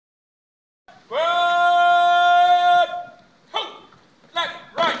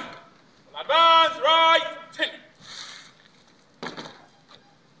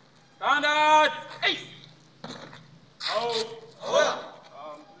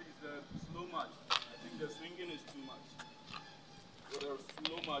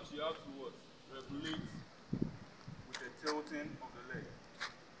have to what? Regulate with the tilting of the leg.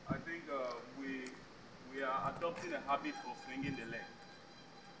 I think we are adopting a habit of swinging the leg.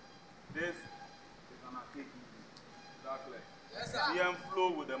 This is an archaic movement. Exactly. Yes, sir. CM flow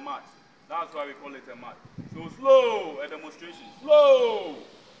with the mat. That's why we call it a mat. So slow, a demonstration. Slow.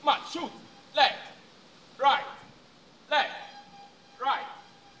 Mat, shoot. Left, right, left, right,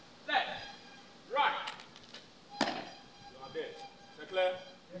 left, right. You are there. Is that clear?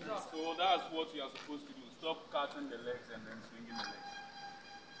 Yes, sir. So that's what you are supposed to do. Stop cutting the legs and then swinging the legs.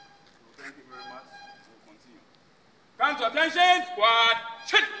 So thank you very much. We'll continue. Come to attention. Squad.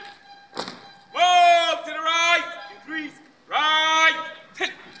 Chin. Move to the right. Increase. Right.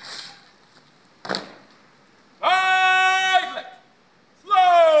 Tin. Right. Left.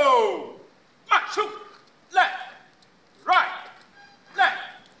 Slow. March. Shoot. Left. Right. Left.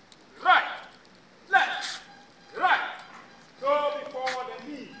 Right. Left. Right. Go before the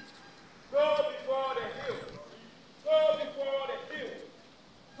knee. Go before the heel. Go before the heel.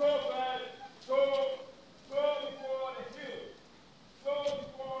 Go back. Go. Go before the heel. Go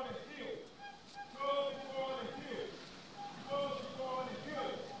before the heel. Go before the heel. Go before the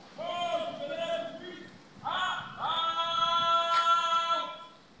heel. Hold the left feet. Out.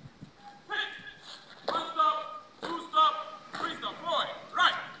 Quick. One stop. Two stop. Three stop. Forward.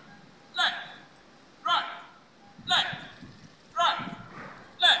 Right. Left. Right. Left. Right.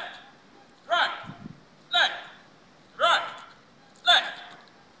 Left. Right. Left. Right. Left.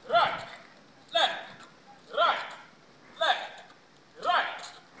 Right. Left. Right. Left. Right.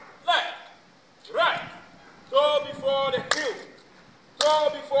 Left. Right. Go before the heel. Go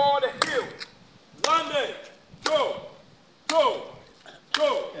before the heel. Lande. Go. Go. Go.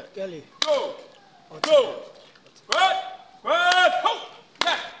 Yeah, Kelly. Go. Go. Good. Good. Hold.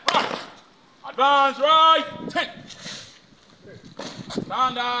 Left. Right. Advance right. 10.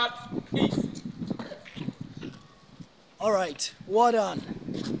 Standard. East. All right, well done.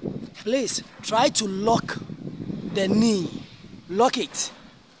 Please try to lock the knee. Lock it.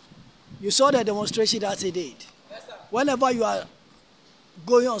 You saw the demonstration that he did. Yes, sir. Whenever you are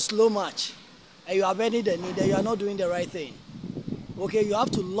going on slow march and you are bending the knee, then you are not doing the right thing. Okay, you have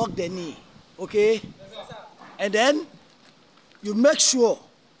to lock the knee. Okay? Yes, sir. And then you make sure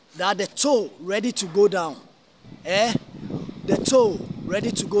that the toe ready to go down. The toe ready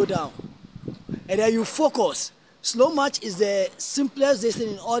to go down. And then you focus. Slow march is the simplest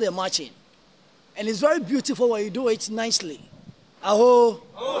thing in all the marching. And it's very beautiful when you do it nicely. Aho,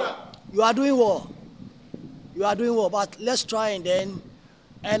 you are doing well. You are doing well, but let's try and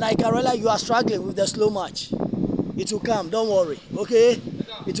I can realize you are struggling with the slow march. It will come, don't worry, okay?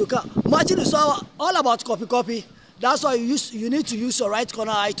 It will come. Marching is all about copy. That's why you need to use your right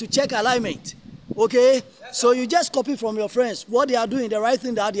corner eye to check alignment, okay? So you just copy from your friends. What they are doing, the right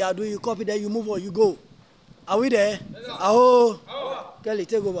thing that they are doing, you copy, then you move on, you go. Are we there? Yes, Aho. Kelly,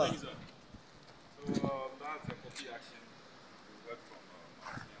 take over. Thank you, sir. So that's a copy action we got from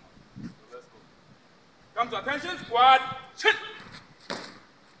CMI. So let's go. Come to attention, squad. Chin.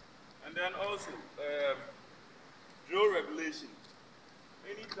 And then also, drill regulation.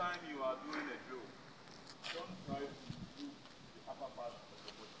 Anytime you are doing a drill, don't try to do the upper part of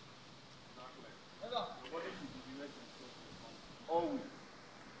the body. Not like Yes, sir. the body should be direct and close to the front. Always.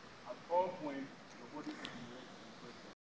 At all points,